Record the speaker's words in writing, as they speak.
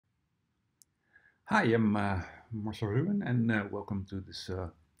Hi, I'm Marcel Ruben and welcome to this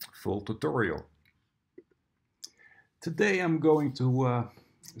full tutorial. Today I'm going to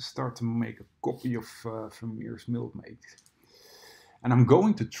start to make a copy of Vermeer's Milkmaid. And I'm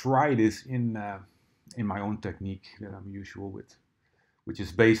going to try this in my own technique that I'm usual with, which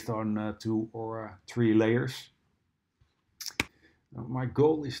is based on 2 or 3 layers. Now, my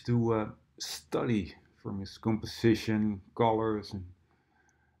goal is to study from his composition, colors, and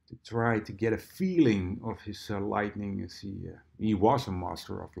to try to get a feeling of his lighting, as he was a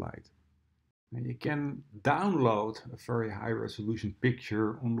master of light. And you can download a very high resolution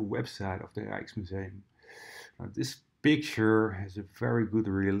picture on the website of the Rijksmuseum. Now, this picture has a very good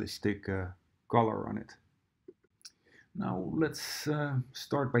realistic color on it. Now let's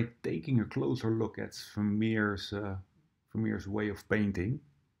start by taking a closer look at Vermeer's way of painting.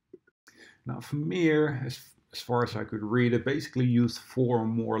 Now Vermeer, as far as I could read it, basically used 4 or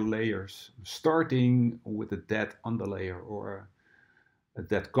more layers, starting with a dead underlayer or a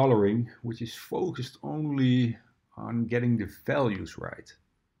dead coloring, which is focused only on getting the values right.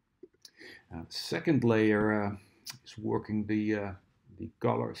 The second layer is working the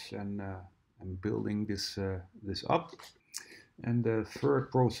colors and building this up. And the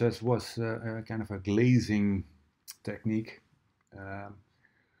third process was kind of a glazing technique,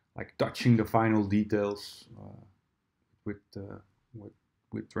 like touching the final details with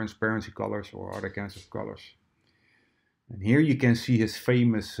transparency colors or other kinds of colors. And here you can see his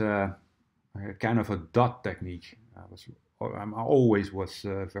famous kind of a dot technique. I always was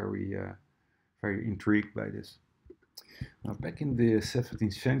very intrigued by this. Now, back in the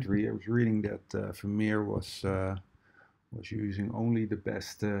 17th century, I was reading that Vermeer was using only the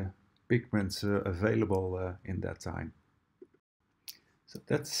best pigments available in that time. So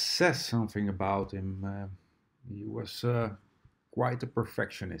that says something about him. He was quite a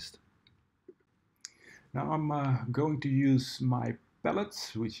perfectionist. Now I'm going to use my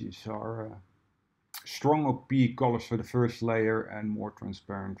palettes, which are strong OP colors for the first layer and more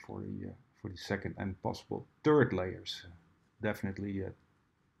transparent for the second and possible third layers. Definitely a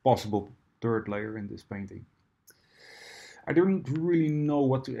possible third layer in this painting. I don't really know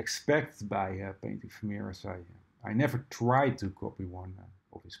what to expect by painting Vermeer, as I never tried to copy one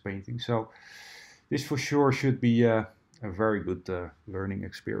of his paintings, so this for sure should be a very good learning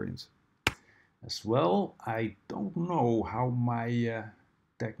experience. As well, I don't know how my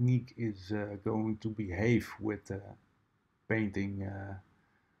technique is going to behave with painting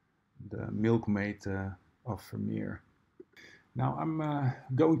the Milkmaid of Vermeer. Now I'm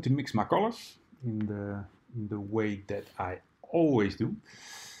going to mix my colors in the way that I always do.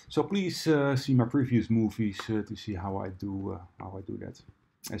 So please see my previous movies to see how I do that.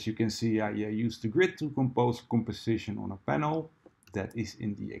 As you can see, I use the grid to compose a composition on a panel that is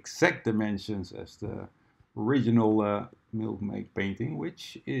in the exact dimensions as the original Milkmaid painting,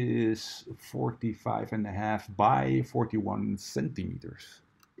 which is 45.5 by 41 centimeters.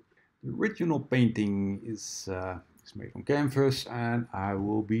 The original painting is made on canvas, and I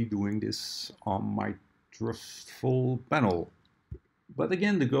will be doing this on my trustful panel. But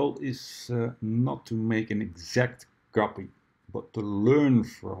again, the goal is not to make an exact copy, but to learn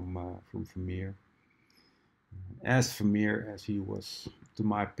from Vermeer. As Vermeer, as he was, to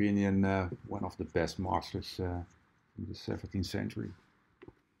my opinion, one of the best masters in the 17th century.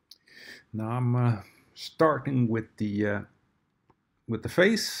 Now I'm starting with the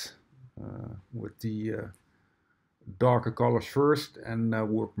face, with the darker colors first, and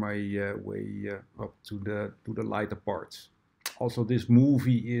work my way up to the lighter parts. Also, this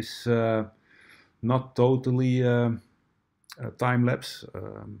movie is not totally time lapse.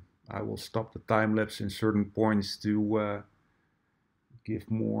 I will stop the time lapse in certain points to give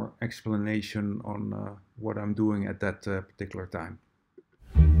more explanation on what I'm doing at that particular time.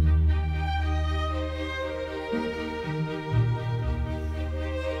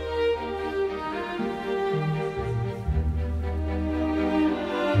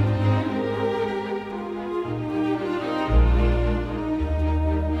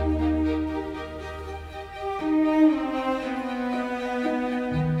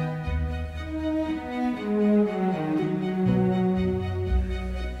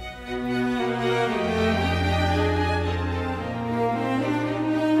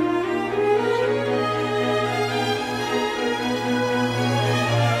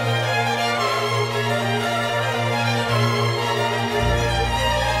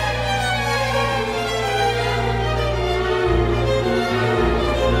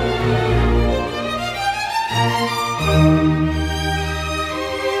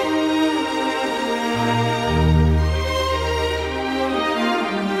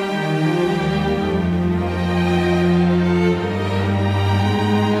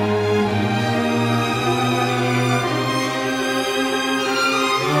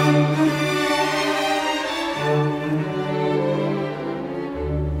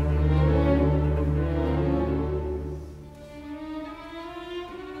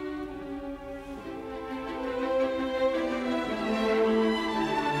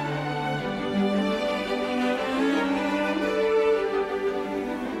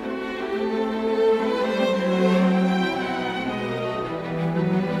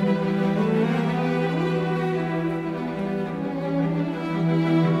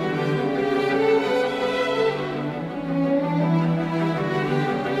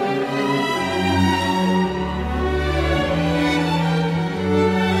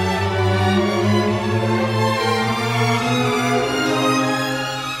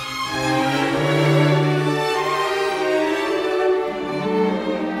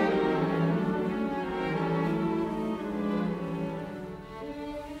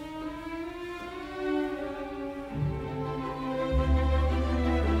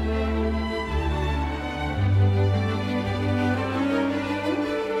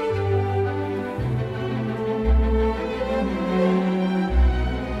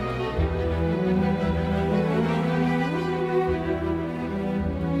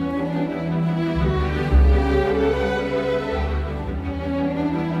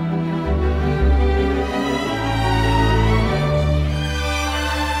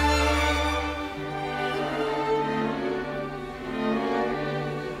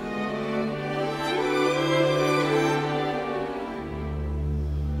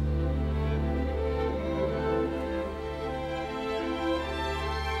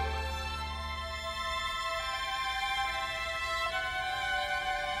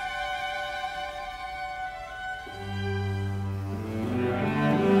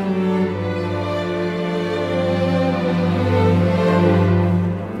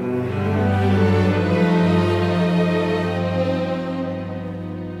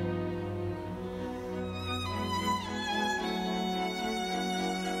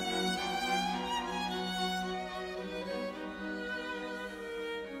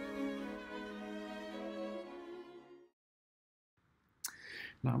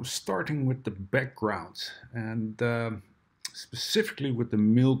 Now, starting with the background, and specifically with the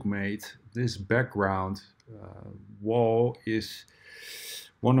milkmaid, this background wall is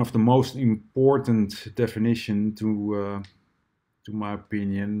one of the most important definition to my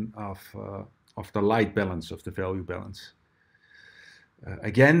opinion, of the light balance, of the value balance.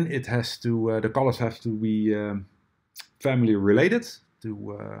 Again, it has to the colors have to be family related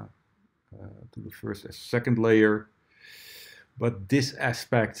to the first and second layer. But this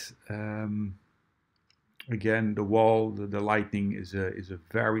aspect, again, the wall, the lighting is a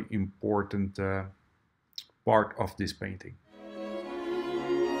very important part of this painting.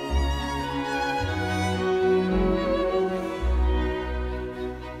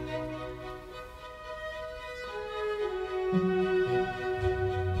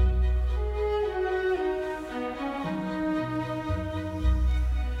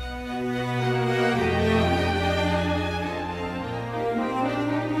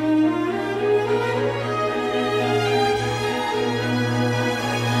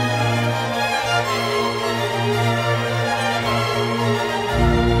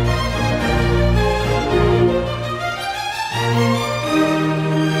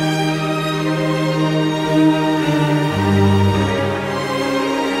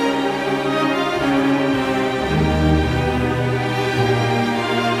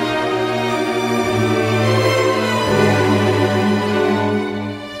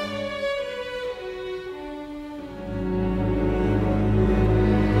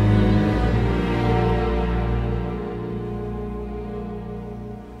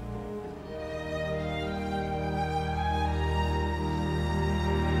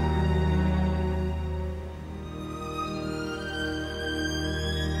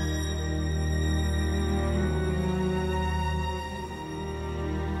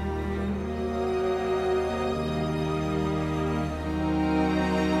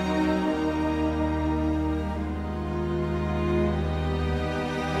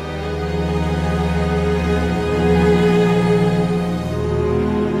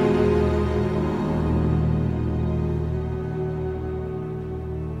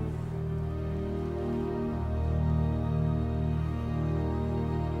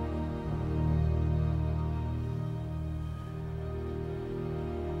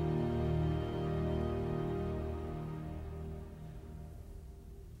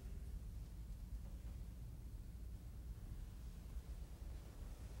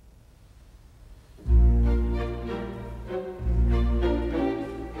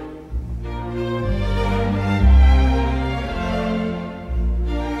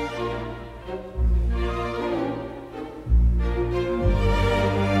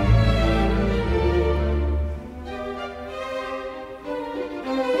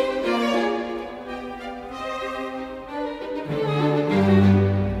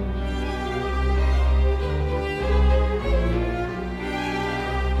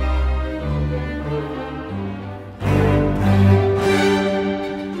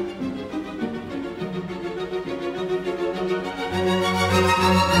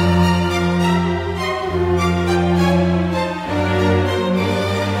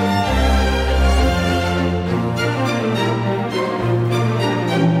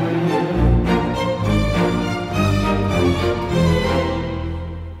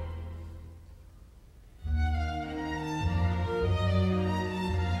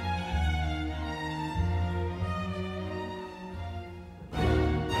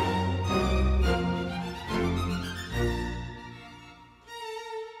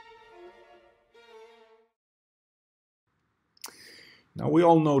 Now we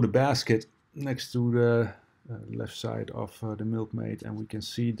all know the basket next to the left side of the milkmaid, and we can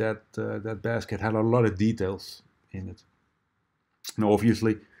see that that basket had a lot of details in it. Now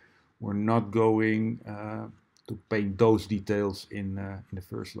obviously we're not going to paint those details in the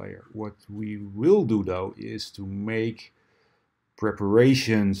first layer. What we will do though is to make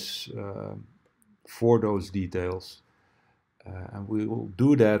preparations for those details. And we will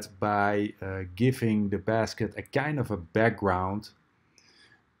do that by giving the basket a kind of a background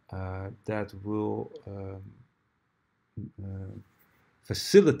that will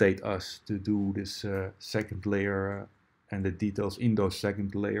facilitate us to do this second layer and the details in those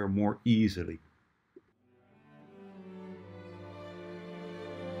second layer more easily.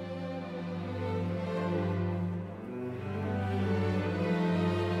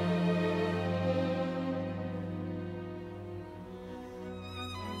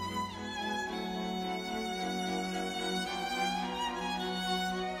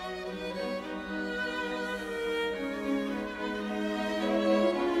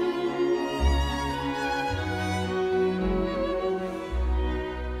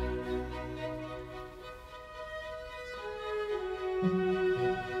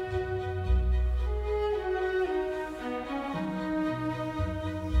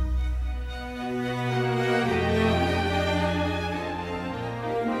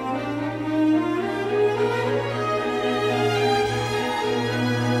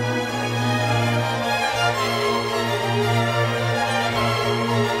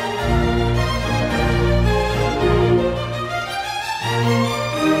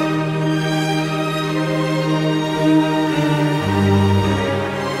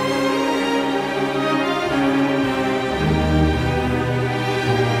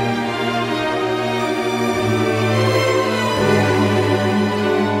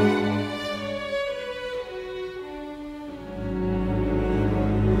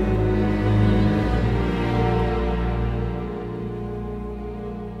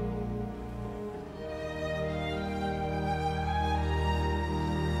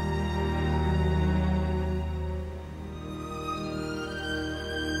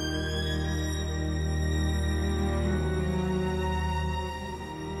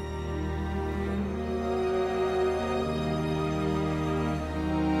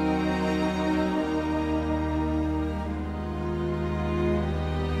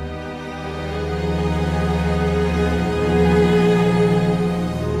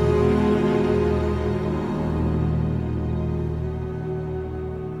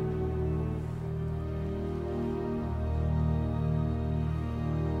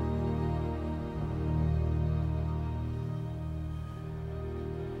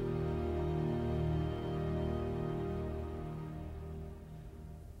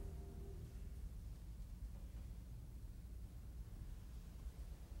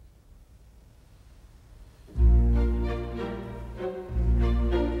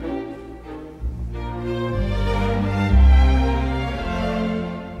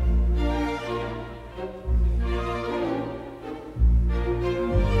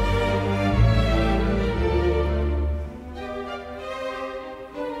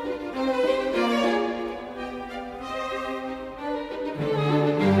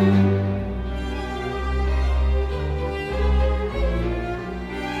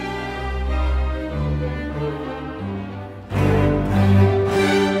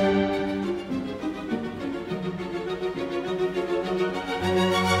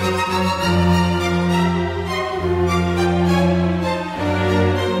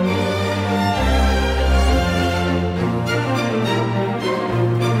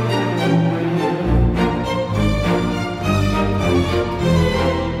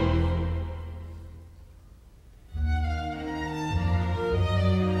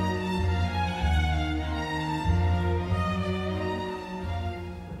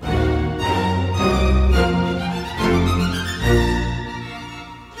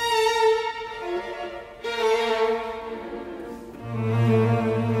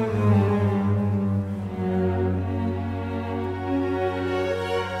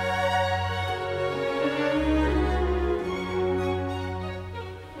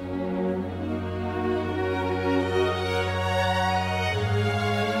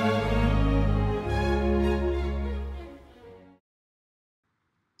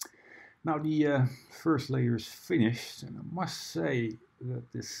 Now the first layer is finished, and I must say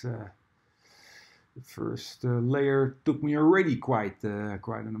that this the first layer took me already quite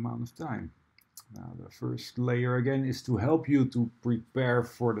an amount of time. Now the first layer again is to help you to prepare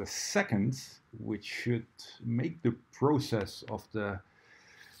for the second, which should make the process of the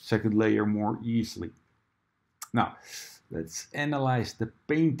second layer more easily. Now let's analyze the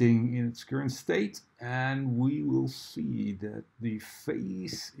painting in its current state, and we will see that the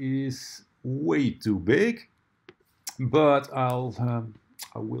face is way too big, but I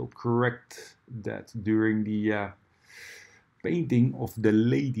will correct that during the painting of the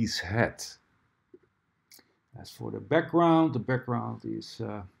lady's head. As for the background is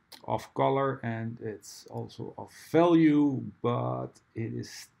off color and it's also of value, but it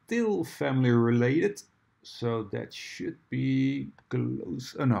is still family related, so that should be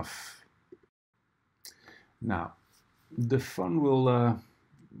close enough. Now, the fun will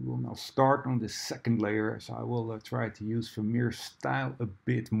now start on the second layer, so I will try to use Vermeer's style a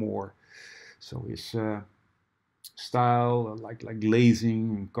bit more. So his style, like glazing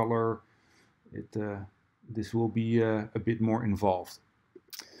and color, this will be a bit more involved.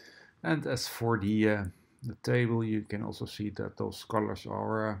 And as for the table, you can also see that those colors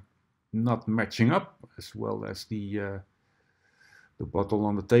are not matching up, as well as the bottle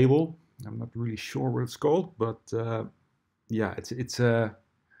on the table. I'm not really sure what it's called, but yeah,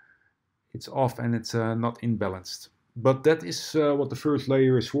 it's off and it's not imbalanced. But that is what the first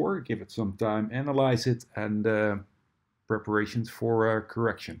layer is for. Give it some time, analyze it, and preparations for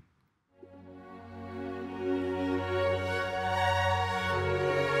correction.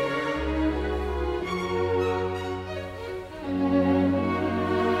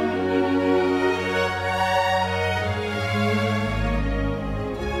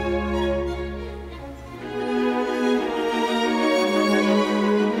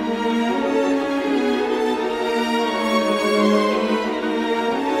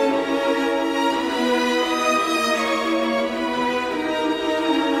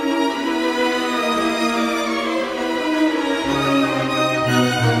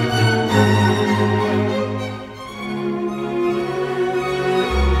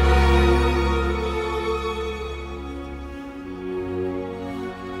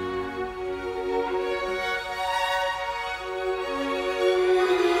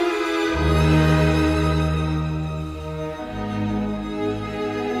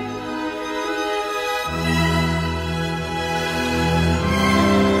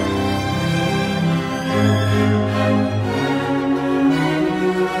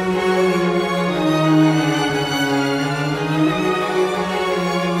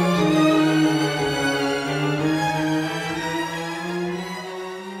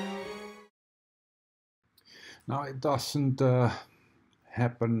 Now it doesn't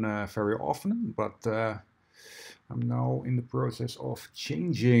happen very often, but I'm now in the process of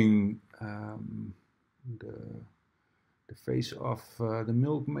changing the face of the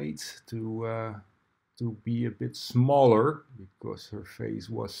milkmaid to be a bit smaller, because her face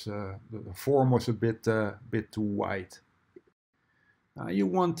was the form was a bit too wide. You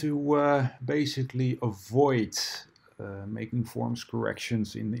want to basically avoid making forms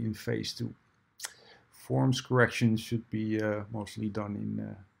corrections in phase 2. Forms corrections should be mostly done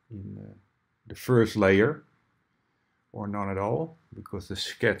in the first layer, or none at all, because the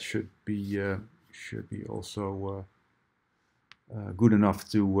sketch should be also good enough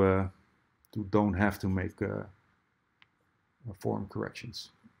to don't have to make form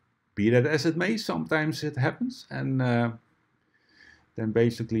corrections. Be that as it may, sometimes it happens, and then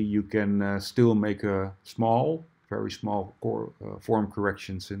basically you can still make a very small form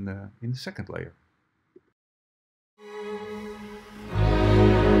corrections in the second layer.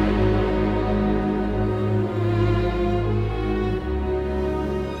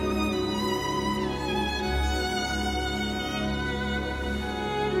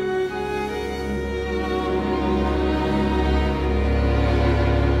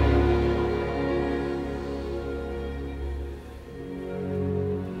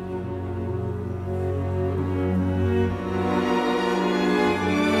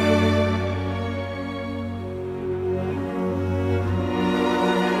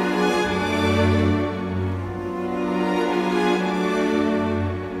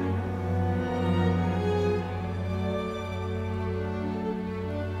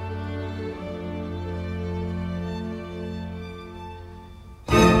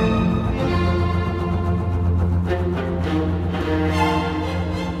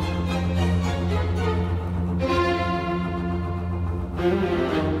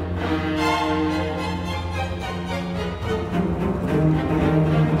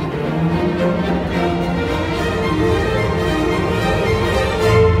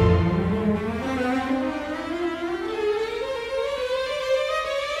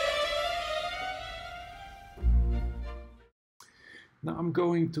 Now I'm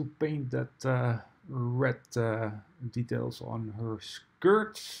going to paint that red details on her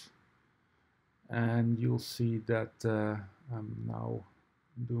skirts, and you'll see that I'm now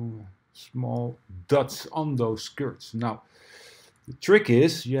doing small dots on those skirts. Now the trick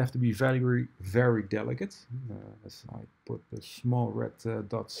is you have to be very, very delicate. As I put the small red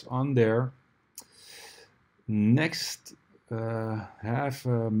dots on there. Next half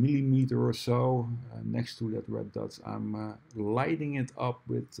a millimeter or so next to that red dot, I'm lighting it up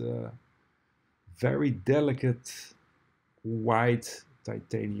with very delicate white,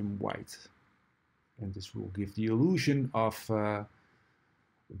 titanium white. And this will give the illusion of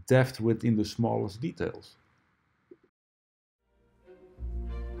depth within the smallest details.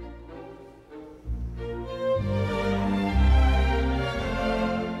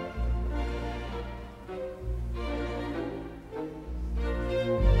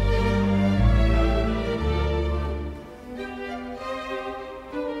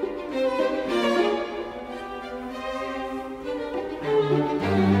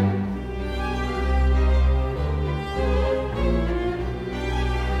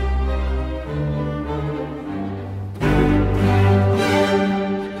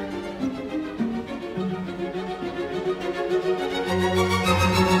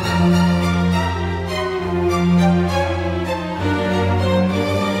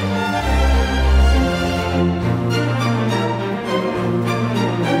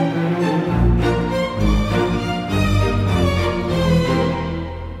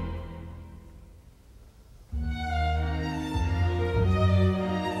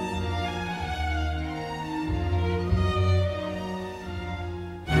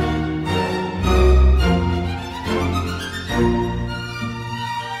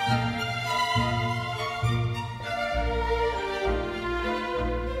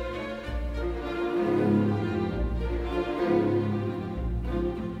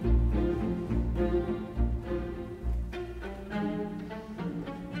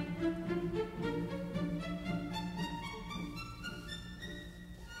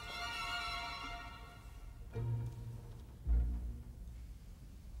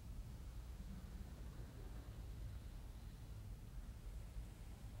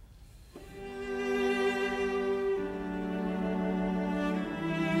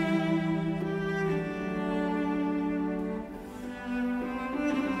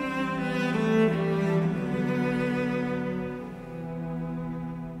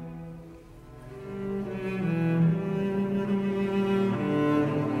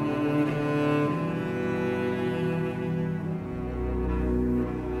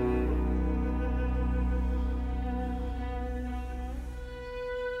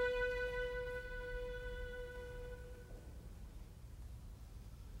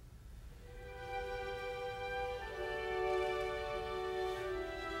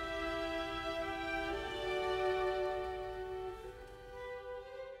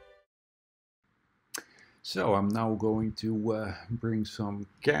 So I'm now going to bring some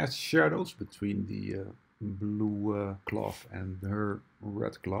cast shadows between the blue cloth and her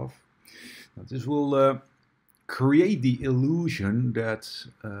red cloth. Now this will create the illusion that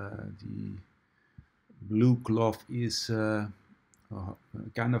the blue cloth is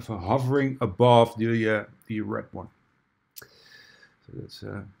kind of hovering above the red one. So that's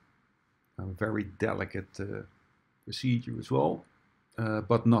a very delicate procedure as well,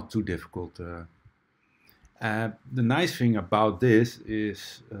 but not too difficult. The nice thing about this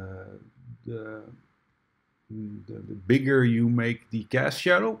is the bigger you make the cast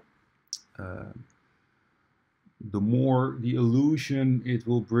shadow, the more the illusion it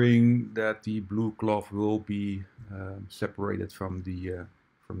will bring that the blue cloth will be separated from the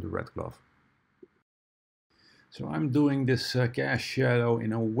red cloth. So I'm doing this cast shadow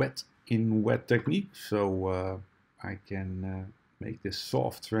in a wet in wet technique, so I can make this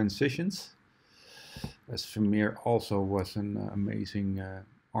soft transitions. As Vermeer also was an amazing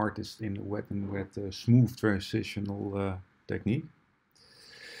artist in the wet and wet smooth transitional technique.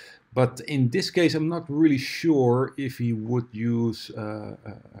 But in this case, I'm not really sure if he would use a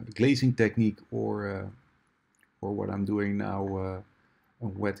glazing technique or what I'm doing now,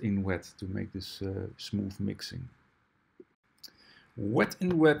 wet in wet, to make this smooth mixing. Wet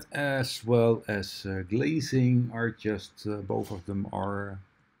in wet as well as glazing are just both of them are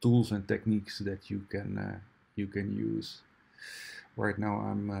tools and techniques that you can use. Right now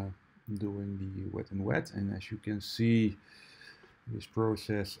I'm doing the wet and wet, and as you can see, this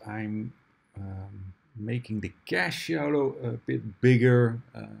process I'm making the cast shadow a bit bigger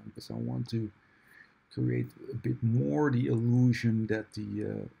because I want to create a bit more the illusion that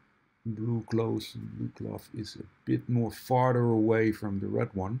the blue cloth is a bit more farther away from the red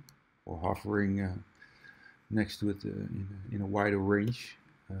one, or hovering next to it in a wider range.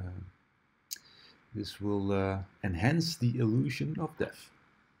 This will enhance the illusion of depth.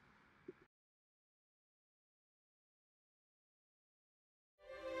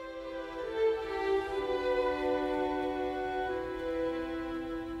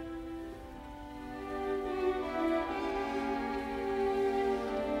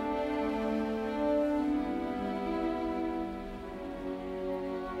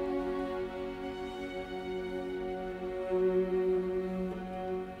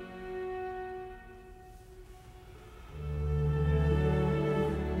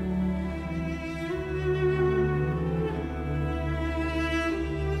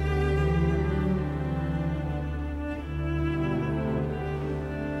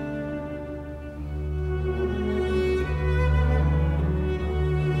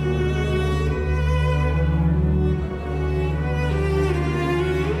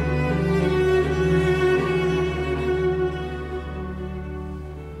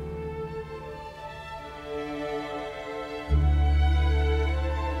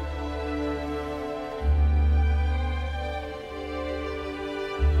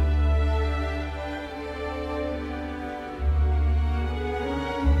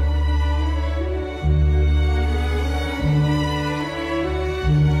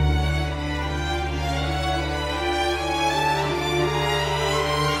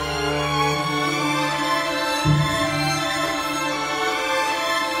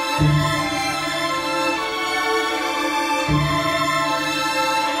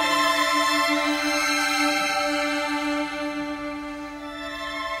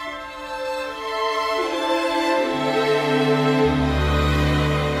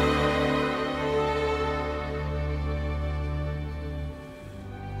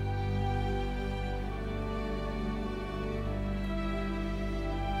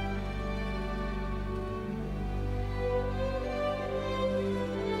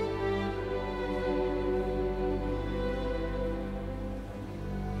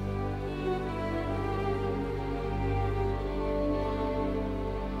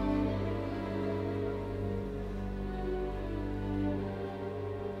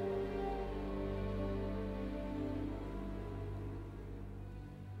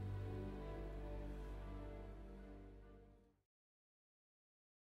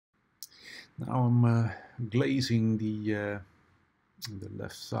 Now I'm glazing the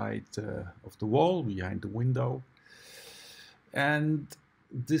left side of the wall behind the window. And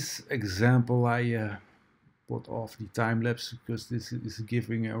this example I put off the time lapse because this is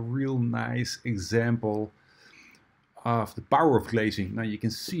giving a real nice example of the power of glazing. Now you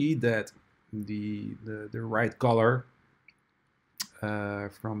can see that the right color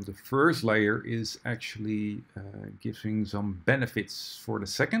from the first layer is actually giving some benefits for the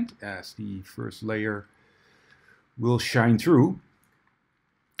second, as the first layer will shine through.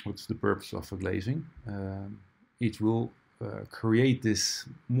 What's the purpose of a glazing? It will create this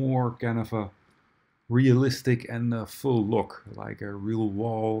more kind of a realistic and full look, like a real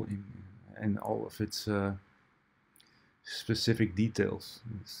wall and all of its specific details.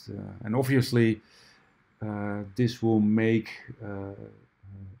 And obviously this will make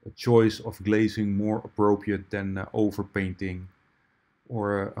a choice of glazing more appropriate than overpainting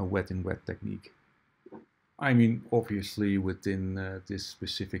or a wet in wet technique. I mean, obviously within this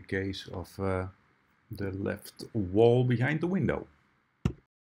specific case of the left wall behind the window.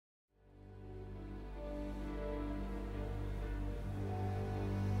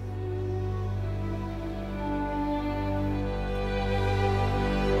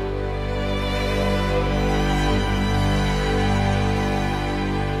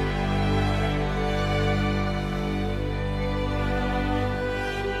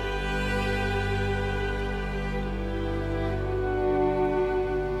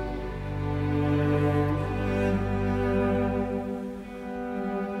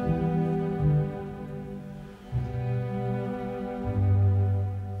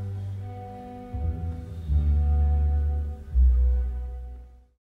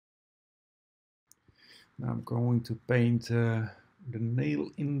 Now I'm going to paint the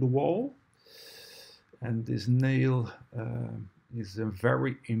nail in the wall, and this nail is a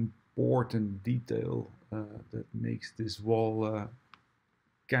very important detail that makes this wall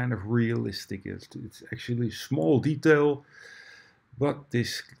kind of realistic. It's actually a small detail, but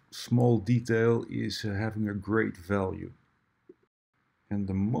this small detail is having a great value. And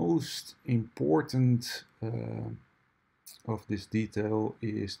the most important of this detail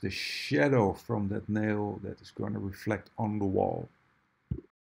is the shadow from that nail that is going to reflect on the wall.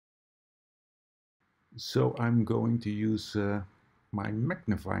 So I'm going to use my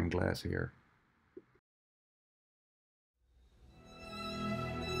magnifying glass here.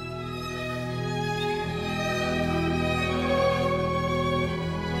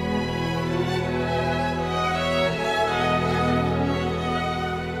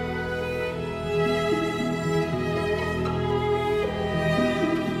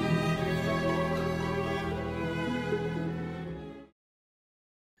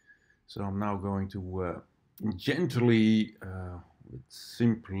 So I'm now going to gently, with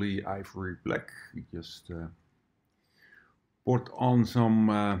simply ivory black, just put on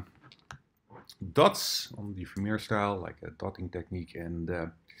some dots on the Vermeer style, like a dotting technique, and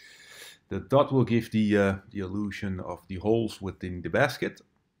the dot will give the illusion of the holes within the basket.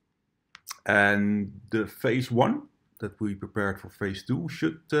 And the phase 1 that we prepared for phase 2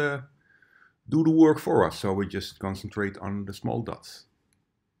 should do the work for us, so we just concentrate on the small dots.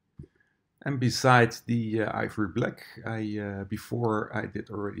 And besides the ivory black, before I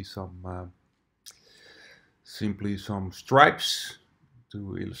did already simply some stripes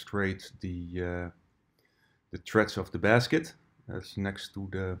to illustrate the threads of the basket. That's next to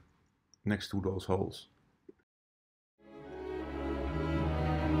those holes.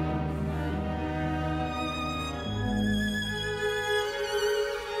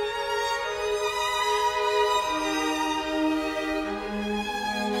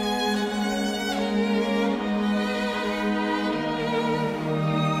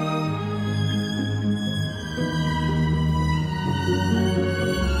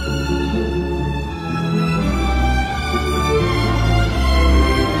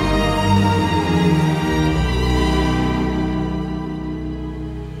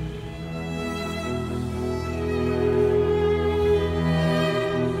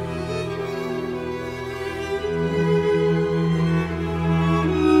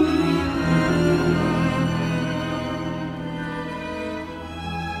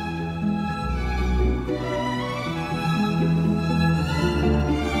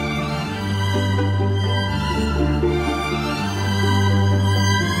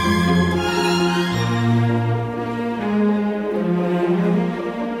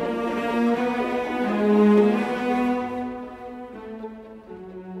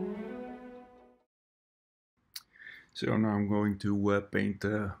 So now I'm going to paint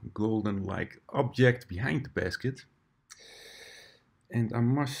a golden-like object behind the basket. And I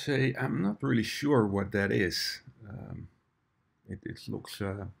must say, I'm not really sure what that is. It looks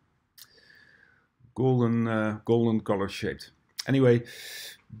golden color shaped. Anyway,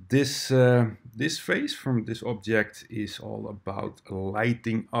 this phase from this object is all about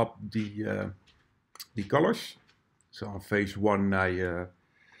lighting up the colors. So on phase 1 I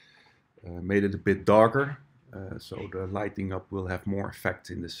made it a bit darker, so the lighting up will have more effect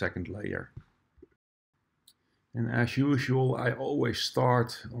in the second layer. And as usual, I always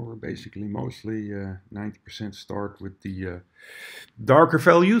start, or basically mostly 90% start with the darker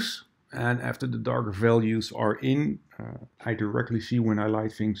values. And after the darker values are in, I directly see when I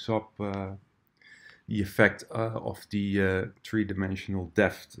light things up the effect of the three-dimensional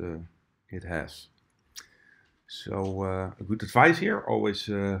depth it has. So a good advice here, always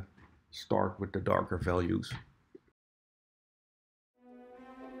start with the darker values.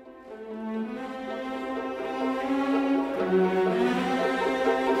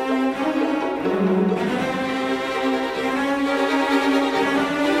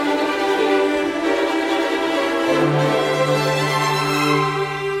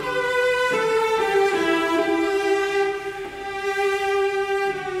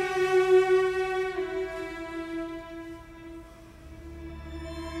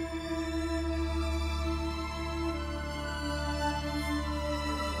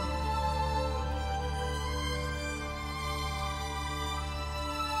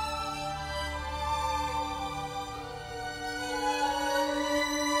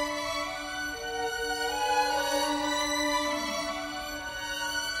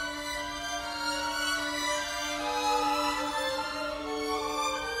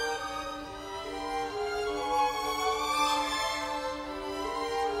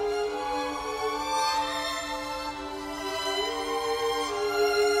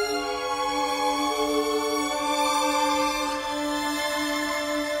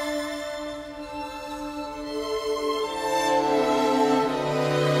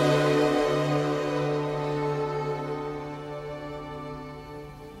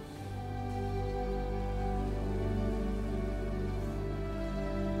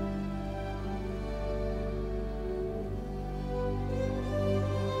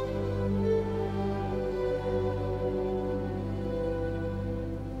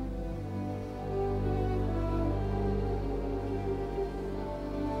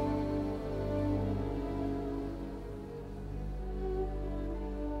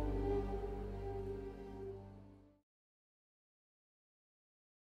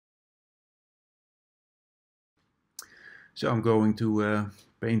 So I'm going to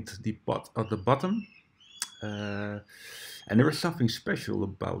paint the pot at the bottom. And there is something special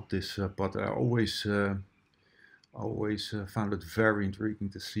about this pot. I always found it very intriguing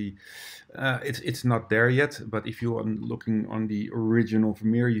to see. It's not there yet, but if you are looking on the original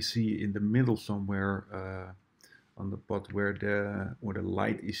Vermeer, you see in the middle somewhere on the pot where the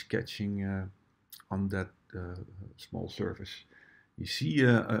light is catching on that small surface. You see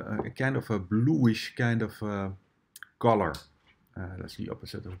a kind of a bluish kind of color. That's the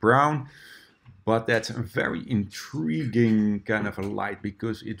opposite of brown. But that's a very intriguing kind of a light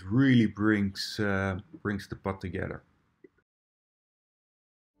because it really brings the pot together.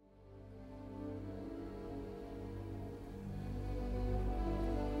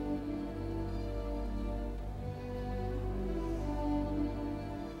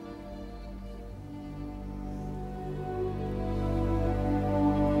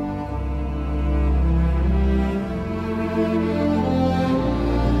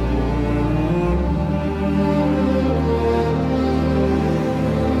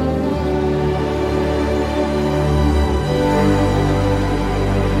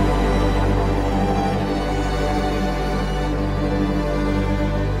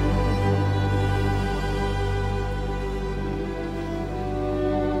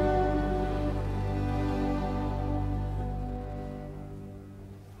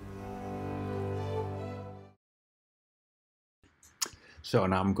 So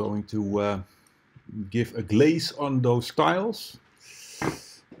now I'm going to give a glaze on those tiles.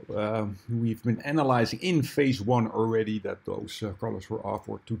 We've been analyzing in phase 1 already that those colors were off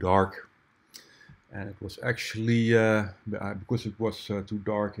or too dark. And it was actually, because it was too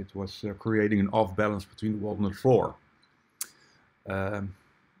dark, it was creating an off balance between the wall and the floor.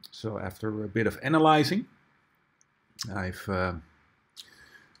 So after a bit of analyzing, I've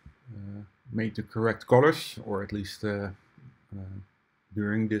made the correct colors, or at least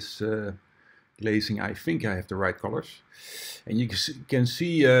during this glazing, I think I have the right colors. And you can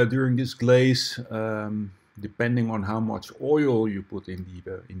see during this glaze, depending on how much oil you put in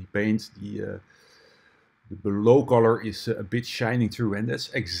the paint, the below color is a bit shining through, and that's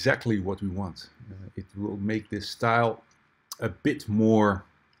exactly what we want. It will make this style a bit more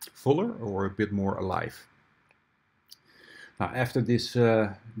fuller or a bit more alive. Now after this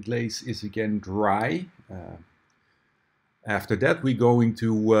glaze is again dry, after that we're going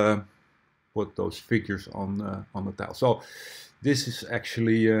to put those figures on the tile. So this is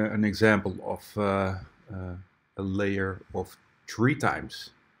actually an example of a layer of 3 times.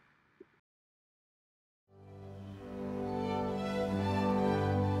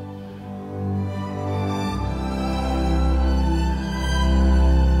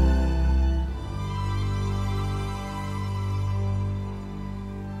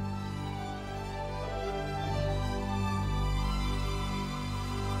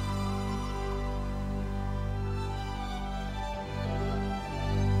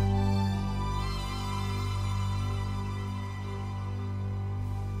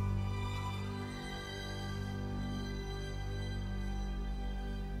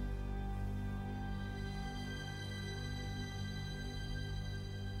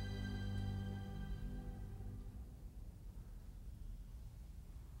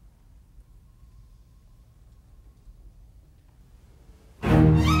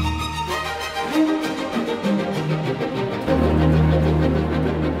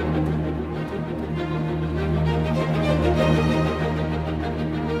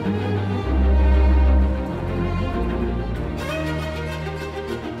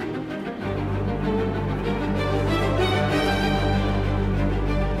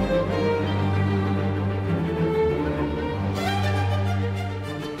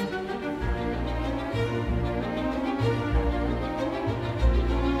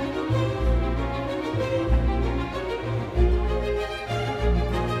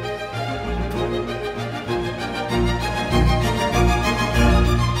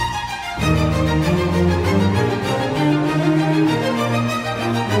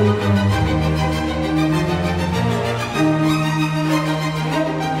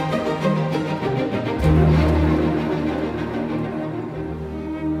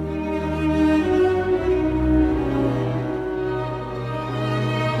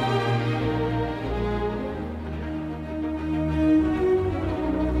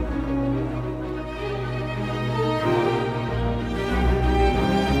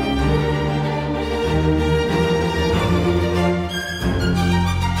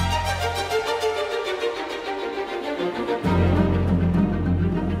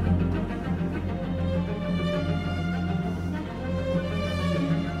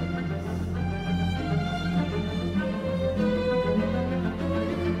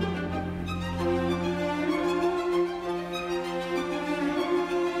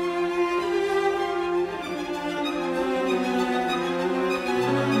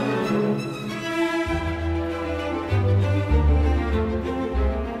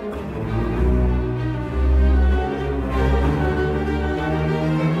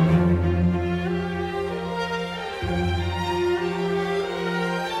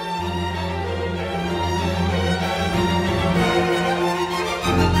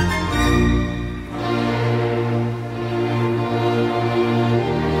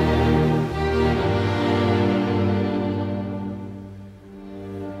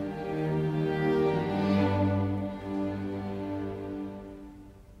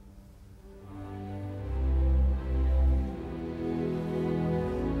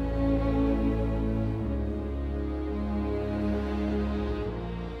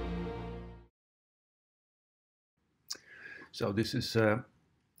 So this is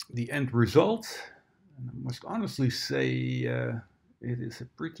the end result. And I must honestly say it is a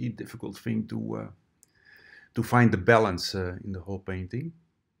pretty difficult thing to find the balance in the whole painting.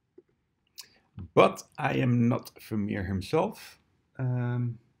 But I am not Vermeer himself,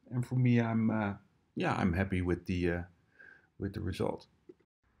 and for me, I'm happy with the result.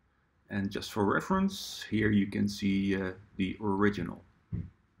 And just for reference, here you can see the original.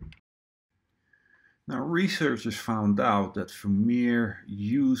 Now, researchers found out that Vermeer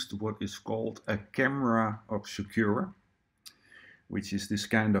used what is called a camera obscura, which is this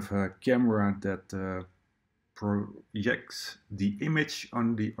kind of a camera that projects the image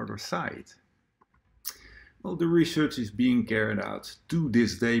on the other side. Well, the research is being carried out to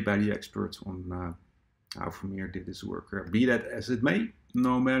this day by the experts on how Vermeer did his work. Be that as it may,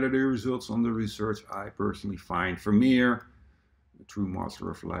 no matter the results on the research, I personally find Vermeer a true master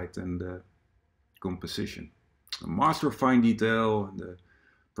of light and composition. A master of fine detail, and a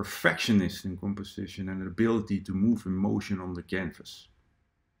perfectionist in composition, and an ability to move emotion on the canvas.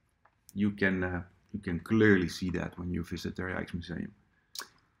 You can clearly see that when you visit the Rijksmuseum.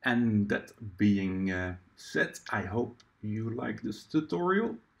 And that being said, I hope you like this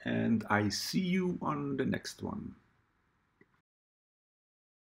tutorial, and I see you on the next one.